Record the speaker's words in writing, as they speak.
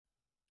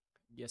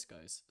Yes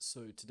guys,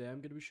 so today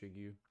I'm going to be showing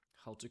you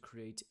how to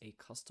create a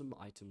custom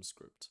item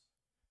script.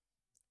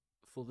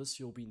 For this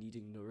you'll be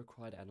needing no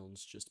required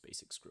add-ons, just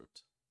basic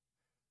script.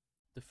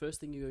 The first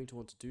thing you're going to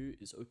want to do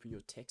is open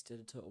your text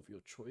editor of your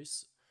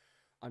choice.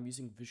 I'm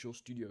using Visual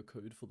Studio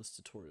Code for this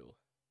tutorial.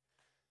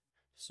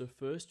 So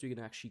first you're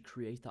going to actually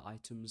create the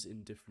items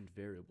in different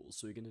variables.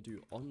 So you're going to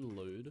do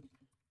onload,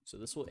 so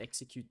this will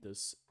execute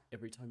this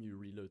every time you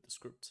reload the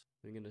script.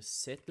 You're going to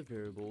set the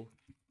variable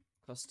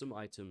custom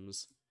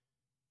items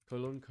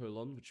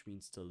colon, which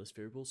means the list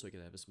variable, so you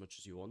can have as much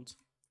as you want,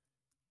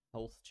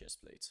 health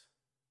chestplate.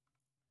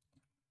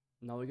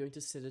 Now we're going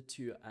to set it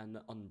to an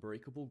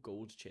unbreakable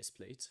gold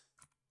chestplate,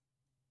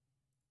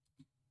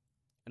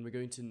 and we're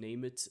going to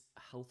name it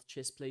health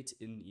chestplate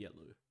in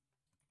yellow.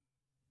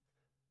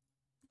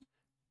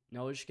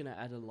 Now we're just going to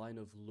add a line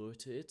of lure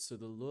to it. So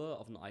the lure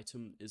of an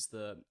item is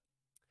the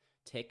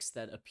text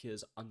that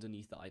appears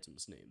underneath the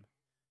item's name.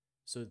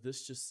 So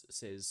this just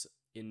says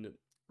in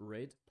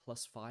red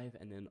 +5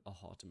 and then a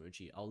heart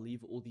emoji. I'll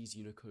leave all these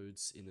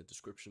Unicodes in the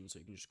description so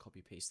you can just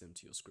copy paste them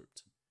to your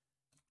script.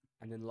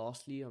 And then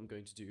lastly, I'm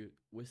going to do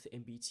with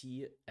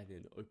MBT and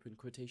then open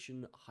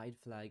quotation hide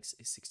flags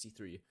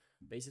 63.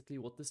 Basically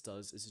what this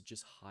does is it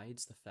just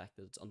hides the fact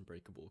that it's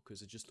unbreakable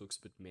because it just looks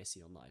a bit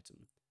messy on the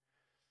item.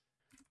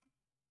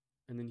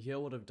 And then here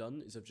what I've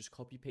done is I've just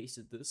copy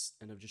pasted this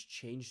and I've just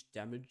changed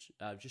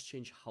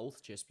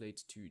health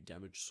chestplate to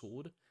damage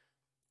sword,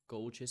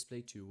 gold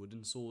chestplate to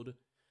wooden sword,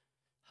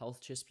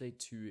 health chestplate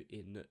to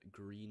in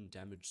green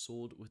damage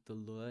sword with the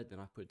lure. Then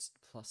I put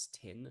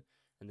 +10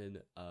 and then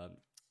a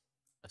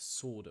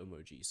sword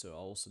emoji. So I'll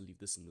also leave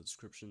this in the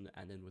description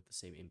and then with the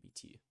same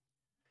MBT.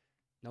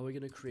 Now we're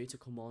going to create a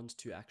command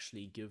to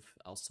actually give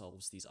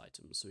ourselves these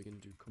items. So we're going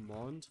to do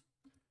command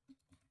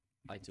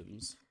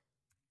items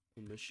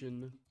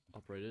permission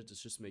operator.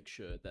 Just make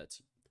sure that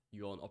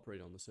you are an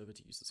operator on the server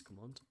to use this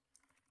command.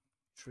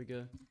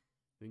 Trigger.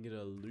 We're going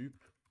to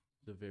loop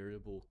the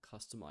variable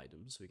custom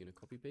items. So we're going to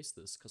copy paste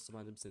this custom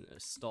items in a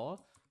star,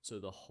 so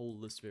the whole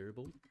list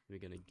variable. We're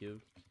going to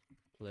give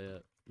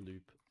player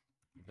loop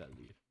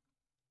value.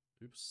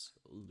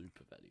 Loop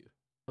value.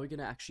 Now we're going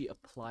to actually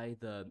apply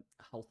the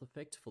health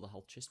effect for the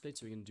health chestplate.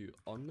 So we're going to do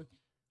on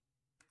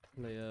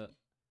player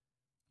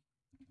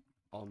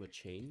armor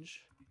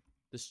change.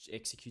 This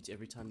executes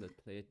every time the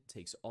player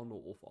takes on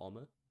or off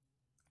armor.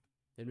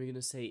 Then we're going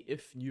to say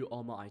if new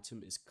armor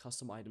item is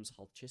custom items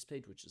health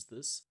chestplate, which is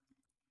this.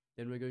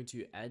 Then we're going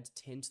to add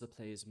 10 to the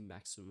player's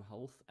maximum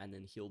health and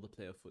then heal the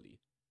player fully.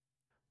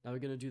 Now we're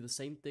going to do the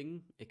same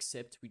thing,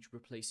 except we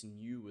replace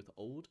new with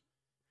old.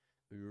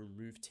 We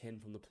remove 10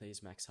 from the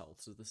player's max health,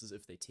 so this is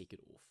if they take it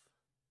off.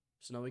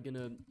 So now we're going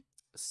to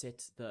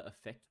set the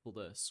effect for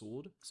the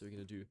sword. So we're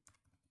going to do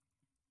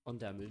on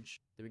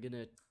damage. Then we're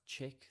going to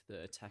check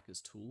the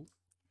attacker's tool.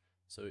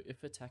 So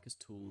if attacker's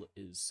tool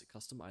is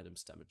custom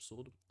items damage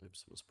sword,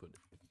 oops, let's put it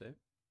there.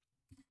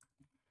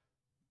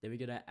 Then we're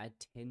going to add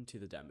 10 to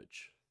the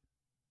damage.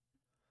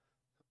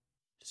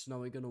 So now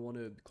we're going to want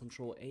to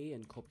Control A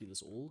and copy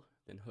this all,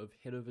 then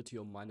head over to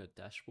your Miner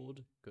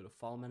dashboard, go to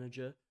File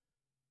Manager,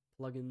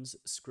 Plugins,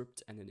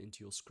 Script, and then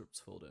into your Scripts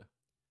folder.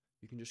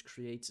 You can just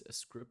create a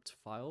script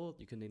file.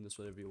 You can name this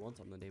whatever you want.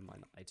 I'm going to name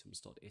mine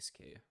items.sk.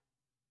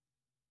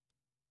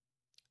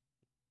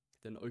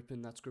 Then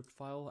open that script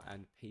file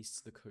and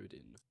paste the code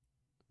in.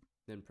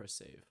 Then press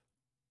save.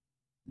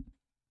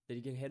 Then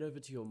you can head over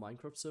to your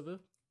Minecraft server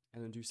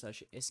and then do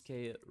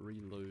 /sk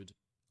reload.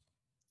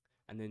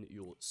 And then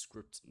your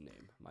script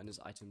name. Mine is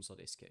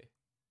items.sk.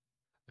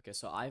 Okay,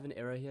 so I have an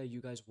error here. You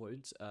guys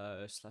won't.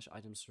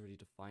 /items is already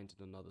defined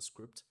in another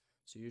script.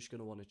 So you're just going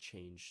to want to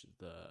change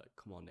the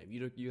command name.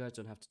 You guys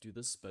don't have to do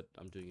this, but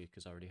I'm doing it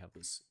because I already have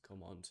this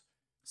command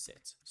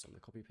set. So I'm going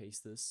to copy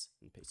paste this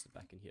and paste it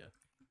back in here.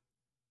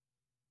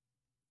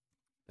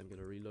 Then I'm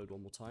going to reload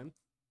one more time.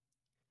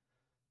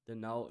 Then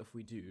now if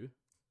we do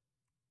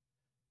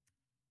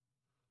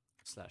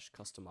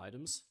 /custom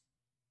items,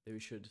 then we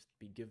should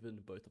be given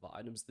both of our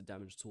items, the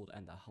damage sword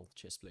and the health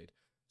chestplate.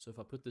 So if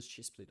I put this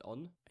chestplate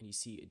on, and you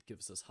see it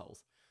gives us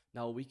health.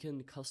 Now we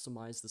can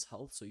customize this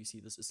health, so you see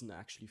this isn't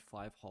actually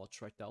 5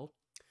 hearts right now.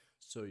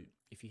 So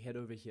if you head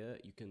over here,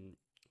 you can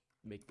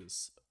make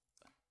this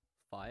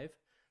 5,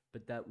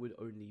 but that would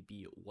only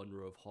be 1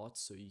 row of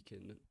hearts, so you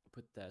can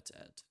put that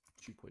at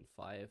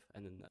 2.5,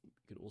 and then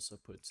you can also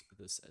put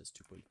this as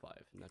 2.5,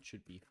 and that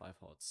should be 5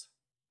 hearts.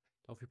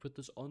 Now if we put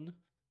this on,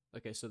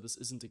 okay, so this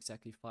isn't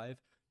exactly 5.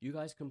 You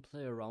guys can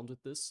play around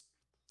with this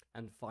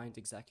and find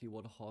exactly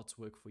what hearts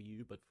work for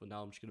you, but for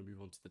now I'm just going to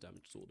move on to the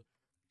damage sword.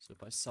 So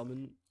if I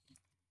summon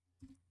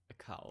a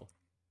cow,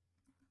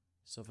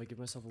 so if I give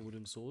myself a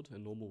wooden sword, a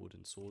normal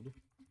wooden sword,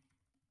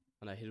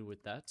 and I hit it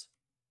with that,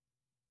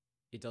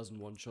 it doesn't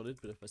one-shot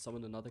it, but if I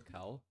summon another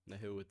cow and I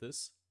hit it with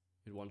this,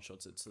 it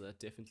one-shots it, so that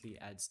definitely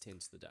adds 10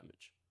 to the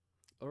damage.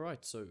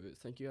 Alright, so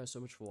thank you guys so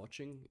much for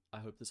watching.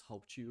 I hope this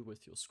helped you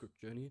with your script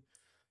journey.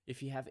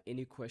 If you have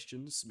any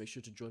questions, make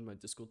sure to join my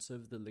Discord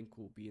server. The link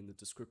will be in the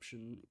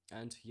description.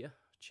 And yeah,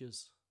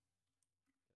 cheers.